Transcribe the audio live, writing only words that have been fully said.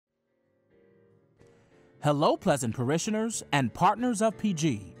Hello, pleasant parishioners and partners of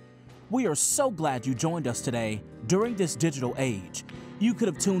PG. We are so glad you joined us today during this digital age. You could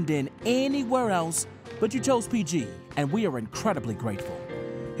have tuned in anywhere else, but you chose PG, and we are incredibly grateful.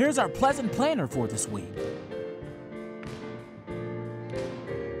 Here's our pleasant planner for this week.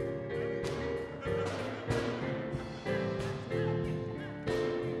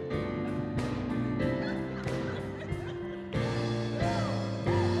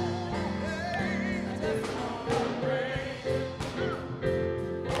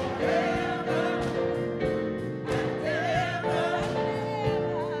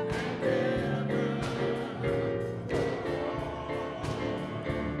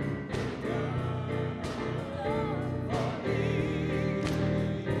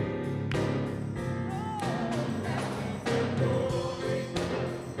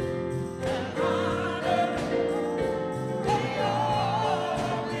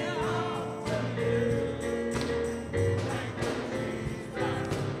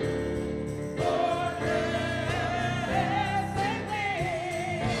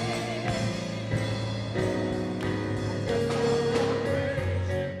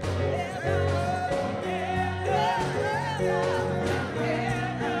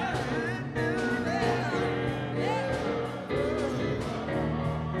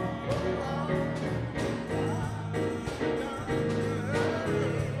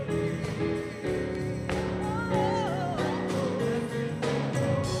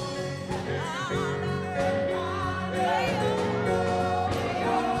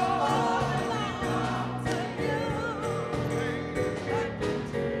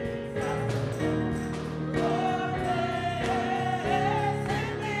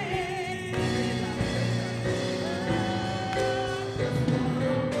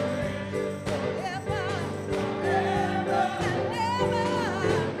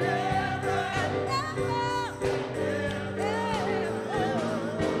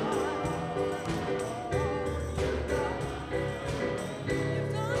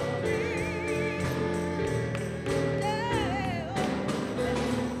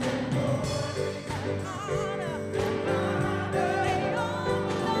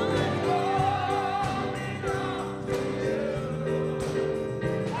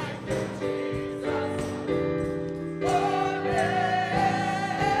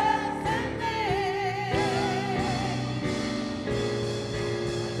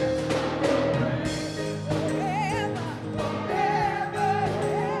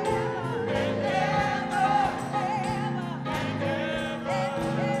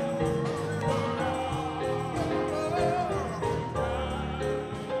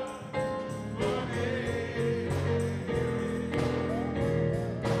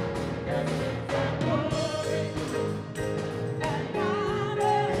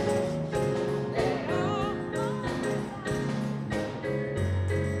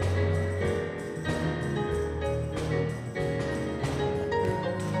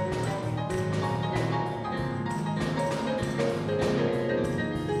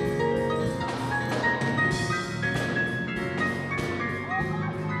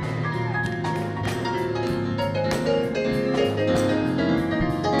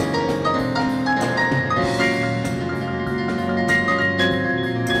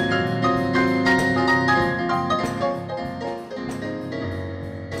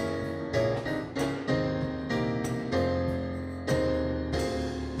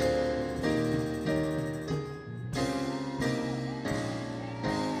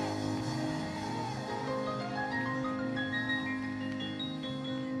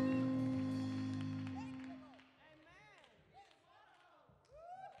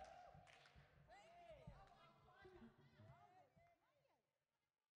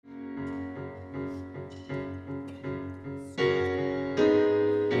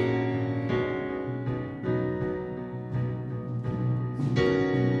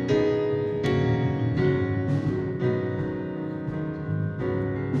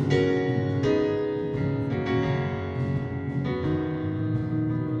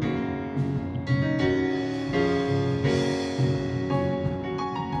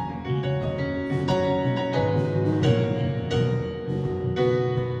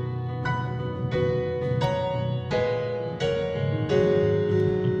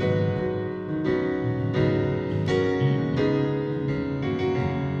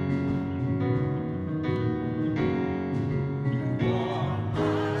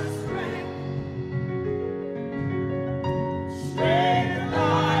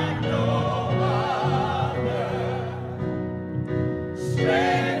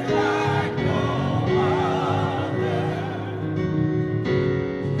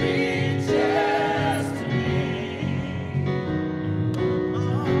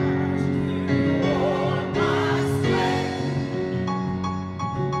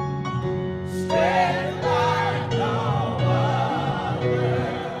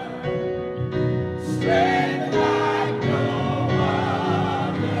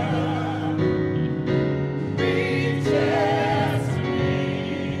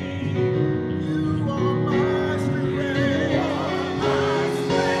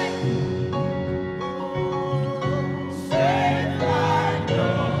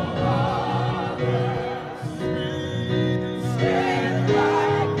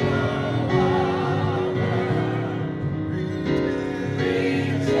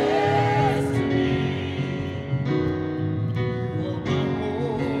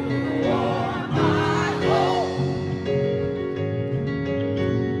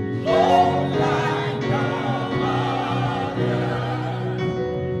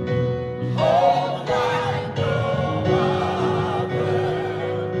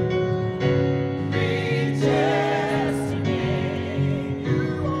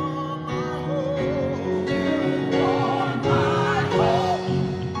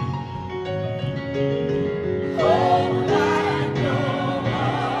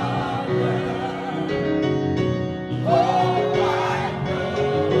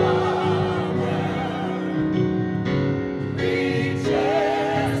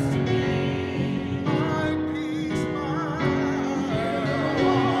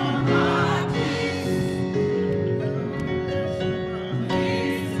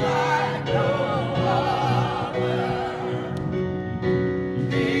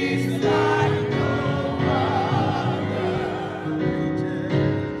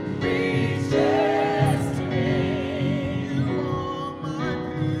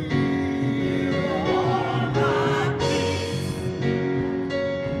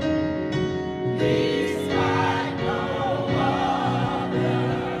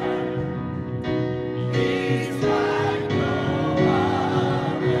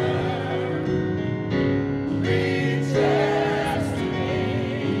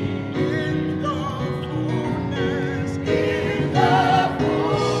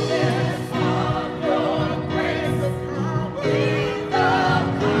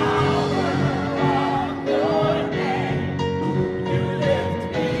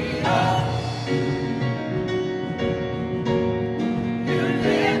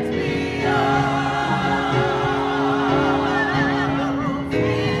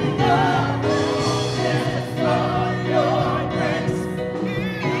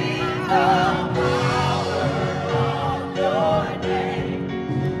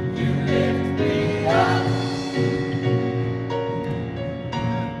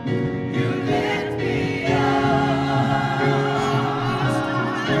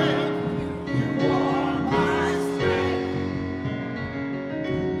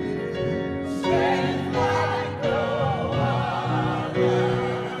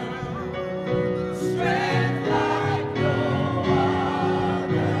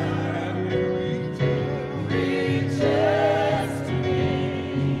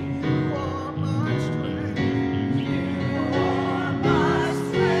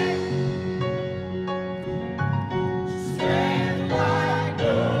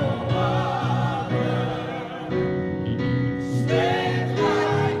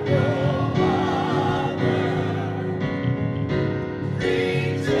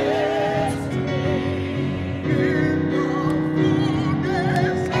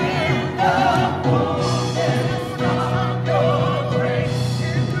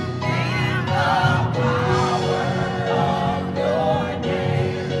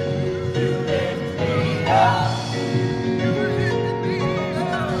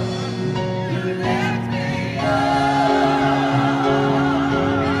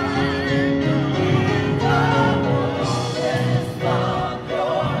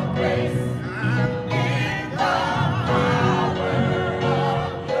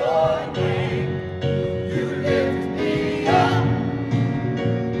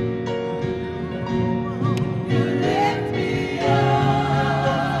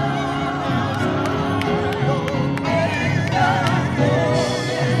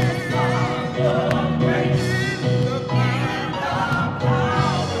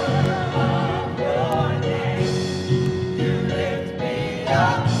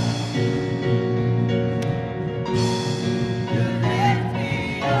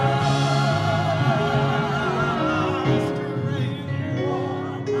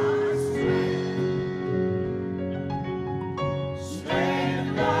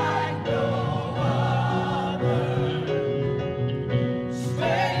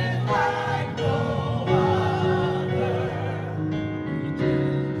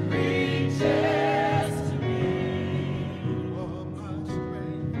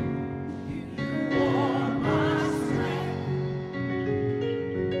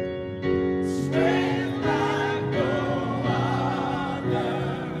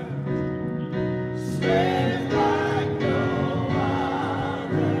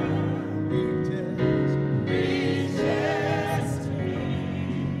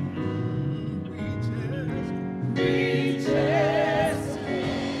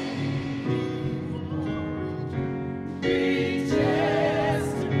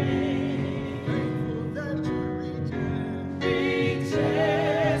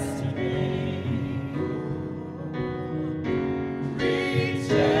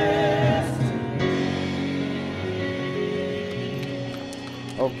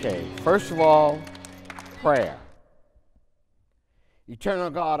 Okay, first of all, prayer. Eternal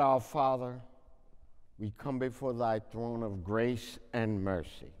God, our Father, we come before thy throne of grace and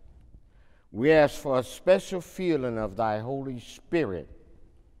mercy. We ask for a special feeling of thy Holy Spirit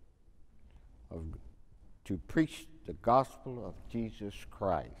to preach the gospel of Jesus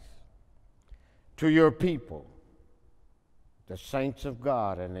Christ to your people, the saints of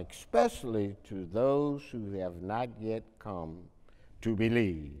God, and especially to those who have not yet come to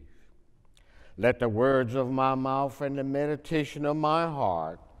believe. Let the words of my mouth and the meditation of my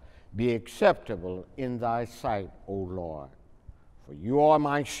heart be acceptable in thy sight, O Lord, for you are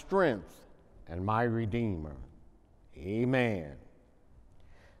my strength and my Redeemer. Amen.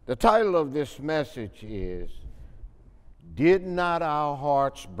 The title of this message is, Did Not Our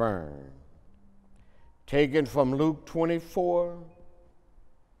Hearts Burn? Taken from Luke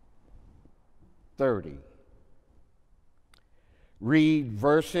 24:30. Read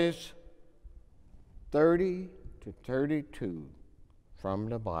verses 30 to 32 from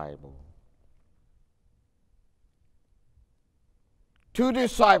the Bible. Two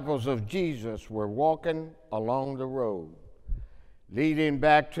disciples of Jesus were walking along the road, leading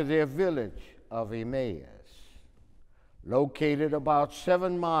back to their village of Emmaus, located about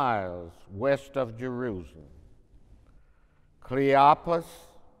 7 miles west of Jerusalem. Cleopas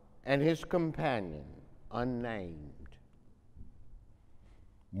and his companion, unnamed.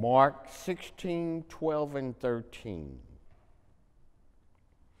 Mark 16:12 and 13.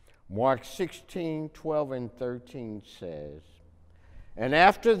 Mark 16:12 and 13 says, and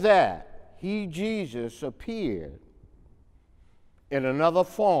after that, he, Jesus, appeared in another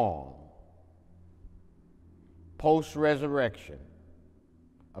form, post-resurrection,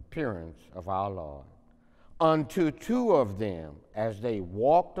 appearance of our Lord unto two of them as they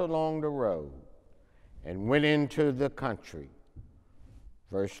walked along the road and went into the country.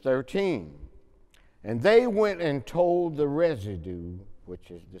 Verse 13, and they went and told the residue, which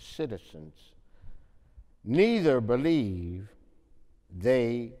is the citizens, neither believed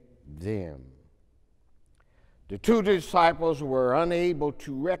they them. The two disciples were unable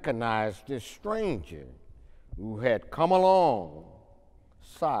to recognize this stranger who had come alongside.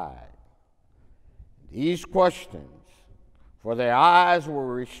 These questions, for their eyes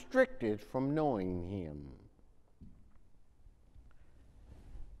were restricted from knowing him.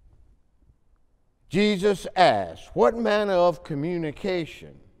 Jesus asked, what manner of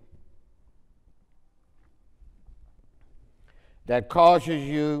communication that causes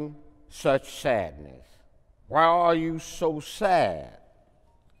you such sadness? Why are you so sad?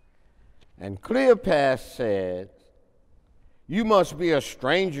 And Cleopas said, you must be a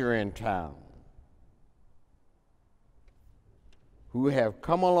stranger in town, who have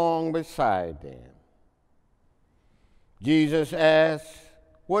come along beside them. Jesus asked,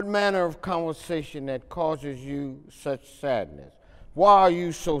 what manner of conversation that causes you such sadness? Why are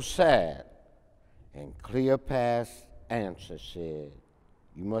you so sad? And Cleopas' answer said,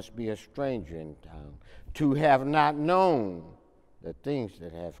 you must be a stranger in town, to have not known the things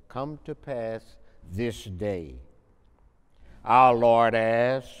that have come to pass this day. Our Lord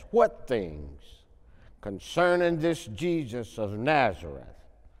asked, what things? Concerning this Jesus of Nazareth,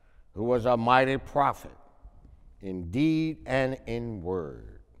 who was a mighty prophet in deed and in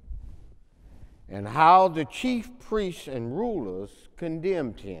word, and how the chief priests and rulers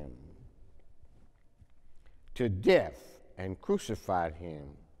condemned him to death and crucified him.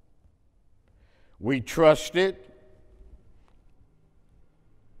 We trusted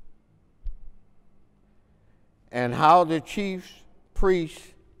and how the chief priests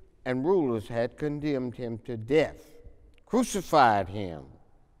and rulers had condemned him to death, crucified him.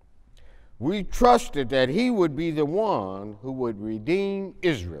 We trusted that he would be the one who would redeem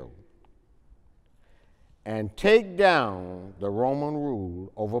Israel and take down the Roman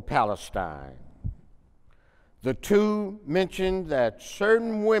rule over Palestine. The two mentioned that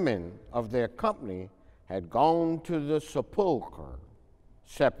certain women of their company had gone to the sepulchre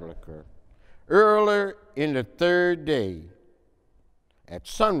earlier in the third day at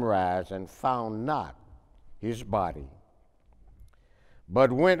sunrise and found not his body,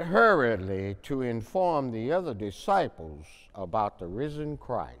 but went hurriedly to inform the other disciples about the risen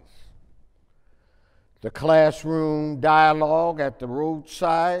Christ. The classroom dialogue at the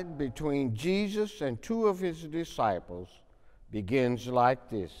roadside between Jesus and two of his disciples begins like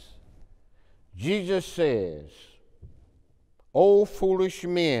this. Jesus says, O foolish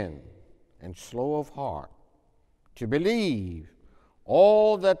men and slow of heart, to believe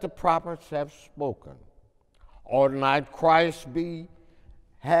all that the prophets have spoken. Ought not Christ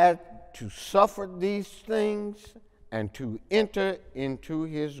had to suffer these things and to enter into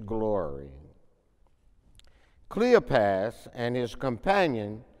his glory? Cleopas and his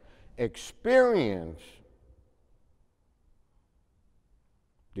companion experienced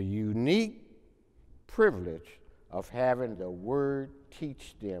the unique privilege of having the Word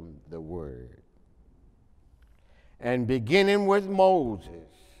teach them the Word. And beginning with Moses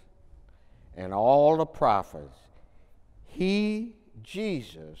and all the prophets, he,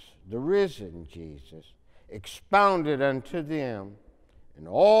 Jesus, the risen Jesus, expounded unto them in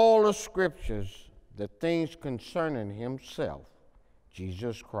all the scriptures the things concerning himself,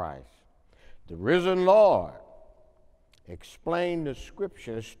 Jesus Christ. The risen Lord explained the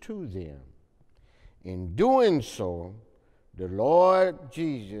scriptures to them. In doing so, the Lord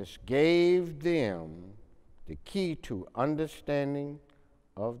Jesus gave them the key to understanding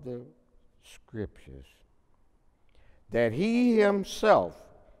of the scriptures, that he himself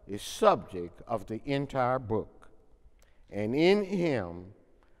is subject of the entire book, and in him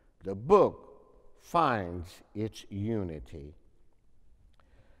the book finds its unity.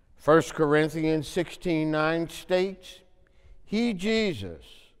 1 Corinthians 16:9 states, he, Jesus,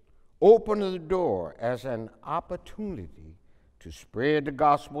 opened the door as an opportunity to spread the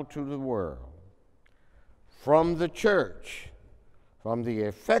gospel to the world. From the church, from the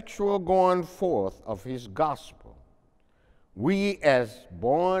effectual going forth of his gospel, we as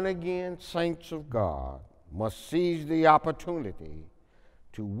born-again saints of God must seize the opportunity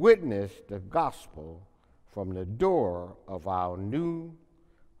to witness the gospel from the door of our new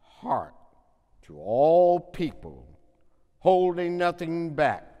heart to all people, holding nothing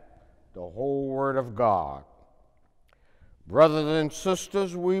back, the whole word of God. Brothers and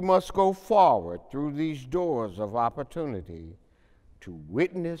sisters, we must go forward through these doors of opportunity to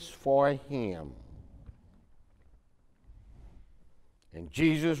witness for him. And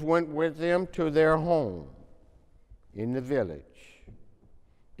Jesus went with them to their home in the village.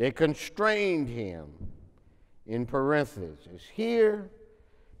 They constrained him, in parentheses. Here,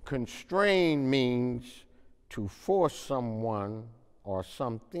 constrain means to force someone or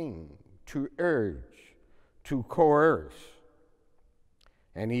something, to urge, to coerce.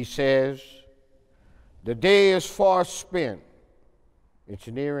 And he says, the day is far spent. It's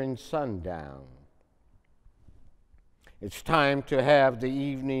nearing sundown. It's time to have the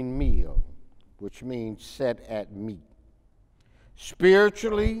evening meal, which means set at meat.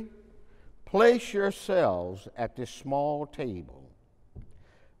 Spiritually, place yourselves at this small table.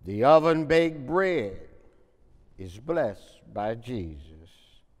 The oven-baked bread is blessed by Jesus,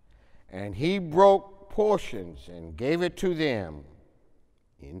 and he broke portions and gave it to them.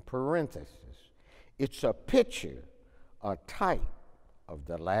 In parentheses, it's a picture, a type of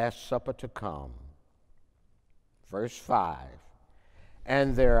the Last Supper to come. Verse 5,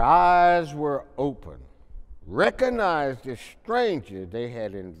 and their eyes were open, recognized the stranger they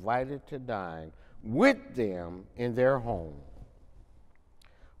had invited to dine with them in their home.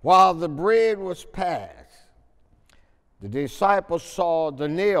 While the bread was passed, the disciples saw the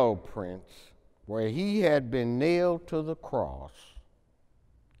nail prints where he had been nailed to the cross,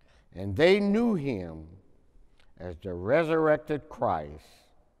 and they knew him as the resurrected Christ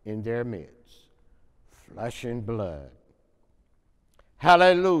in their midst, flesh and blood.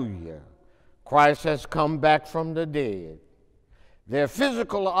 Hallelujah. Christ has come back from the dead. Their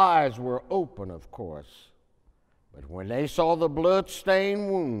physical eyes were open, of course, but when they saw the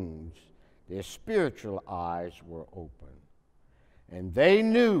blood-stained wounds, their spiritual eyes were open. And they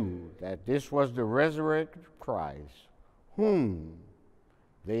knew that this was the resurrected Christ, whom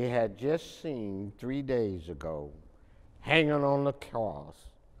they had just seen 3 days ago, hanging on the cross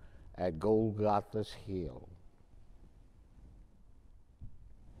at Golgotha's hill.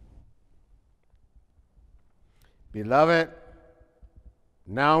 Beloved,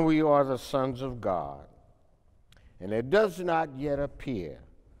 now we are the sons of God, and it does not yet appear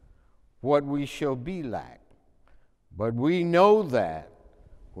what we shall be like, but we know that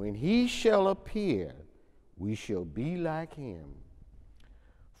when he shall appear, we shall be like him,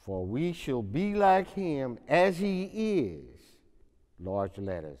 for we shall be like him as he is, large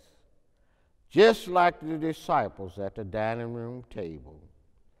letters, just like the disciples at the dining room table,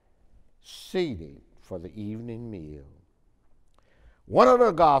 seated for the evening meal. One of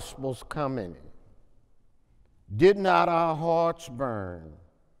the Gospels commented, did not our hearts burn?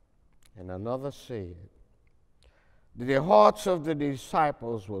 And another said, the hearts of the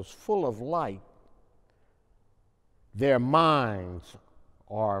disciples was full of light. Their minds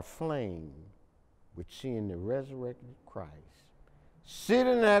are aflame with seeing the resurrected Christ,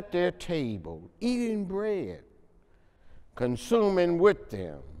 sitting at their table, eating bread, consuming with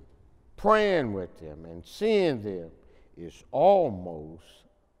them, praying with them, and seeing them is almost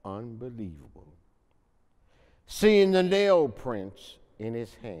unbelievable. Seeing the nail prints in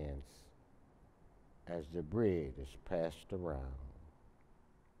his hands as the bread is passed around.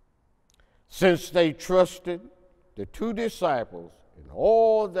 Since they trusted the two disciples in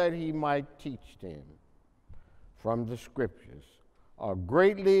all that he might teach them from the scriptures, are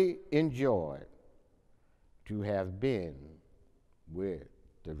greatly enjoyed to have been with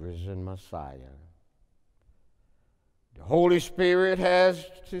the risen Messiah. The Holy Spirit has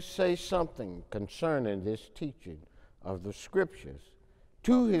to say something concerning this teaching of the scriptures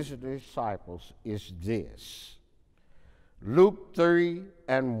to his disciples is this. Luke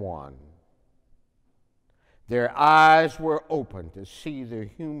 3:1. Their eyes were open to see the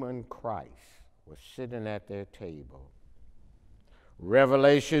human Christ was sitting at their table.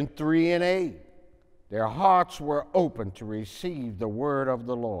 Revelation 3:8. Their hearts were open to receive the word of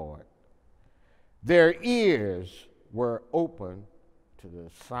the Lord. Their ears were open to the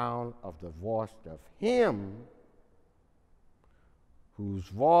sound of the voice of him whose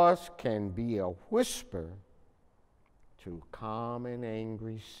voice can be a whisper to calm an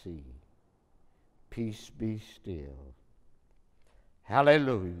angry sea. Peace be still.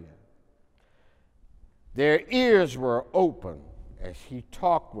 Hallelujah. Their ears were open as he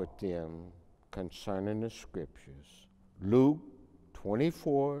talked with them concerning the scriptures. Luke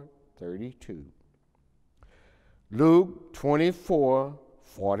 24:32. Luke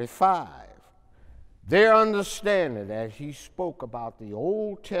 24:45. Their understanding as he spoke about the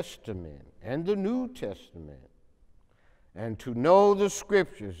Old Testament and the New Testament, and to know the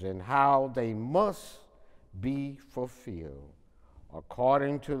scriptures and how they must be fulfilled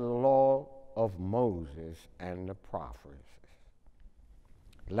according to the law of Moses and the prophets.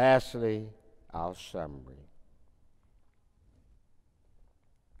 Lastly, our summary.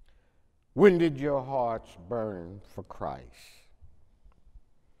 When did your hearts burn for Christ?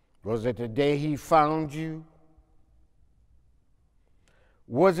 Was it the day he found you?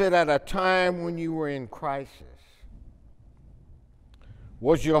 Was it at a time when you were in crisis?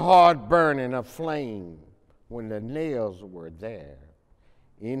 Was your heart burning aflame when the nails were there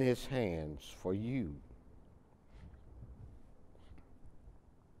in his hands for you?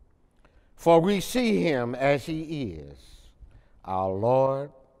 For we see him as he is, our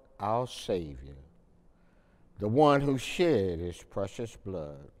Lord, our Savior, the one who shed his precious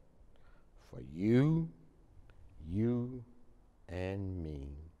blood for you, and me.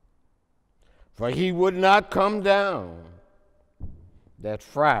 For he would not come down that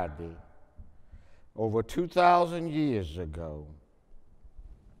Friday over 2,000 years ago.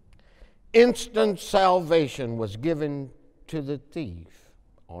 Instant salvation was given to the thief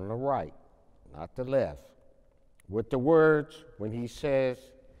on the right, not the left, with the words when he says,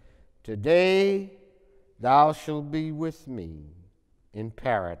 "Today thou shalt be with me in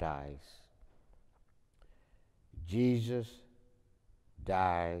paradise." Jesus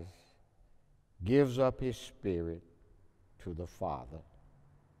dies, gives up his spirit to the Father.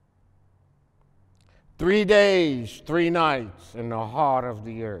 3 days, 3 nights in the heart of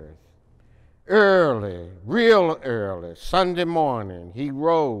the earth. Early, real early, Sunday morning, he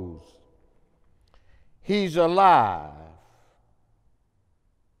rose. He's alive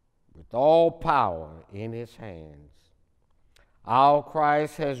with all power in his hands. Our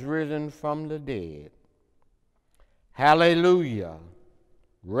Christ has risen from the dead. Hallelujah,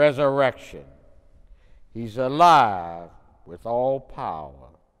 resurrection. He's alive with all power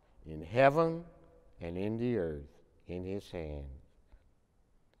in heaven and in the earth in his hands.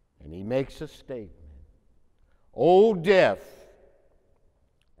 And he makes a statement. O death,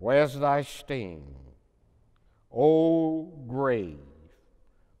 where's thy sting? O grave,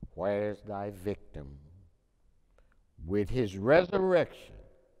 where's thy victim? With his resurrection,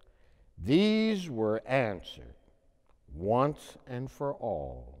 these were answered once and for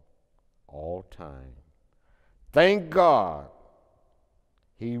all time. Thank God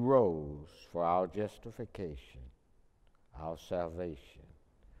he rose for our justification, our salvation,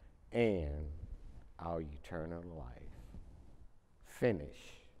 and our eternal life. Fini.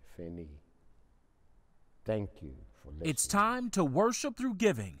 Thank you for listening. It's time to worship through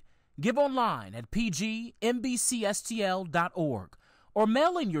giving. Give online at pgmbcstl.org or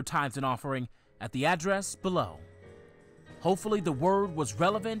mail in your tithes and offering at the address below. Hopefully the word was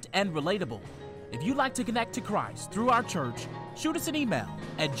relevant and relatable. If you'd like to connect to Christ through our church, shoot us an email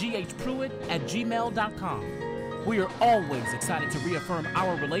at ghpruitt@gmail.com. We are always excited to reaffirm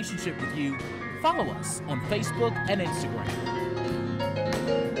our relationship with you. Follow us on Facebook and Instagram.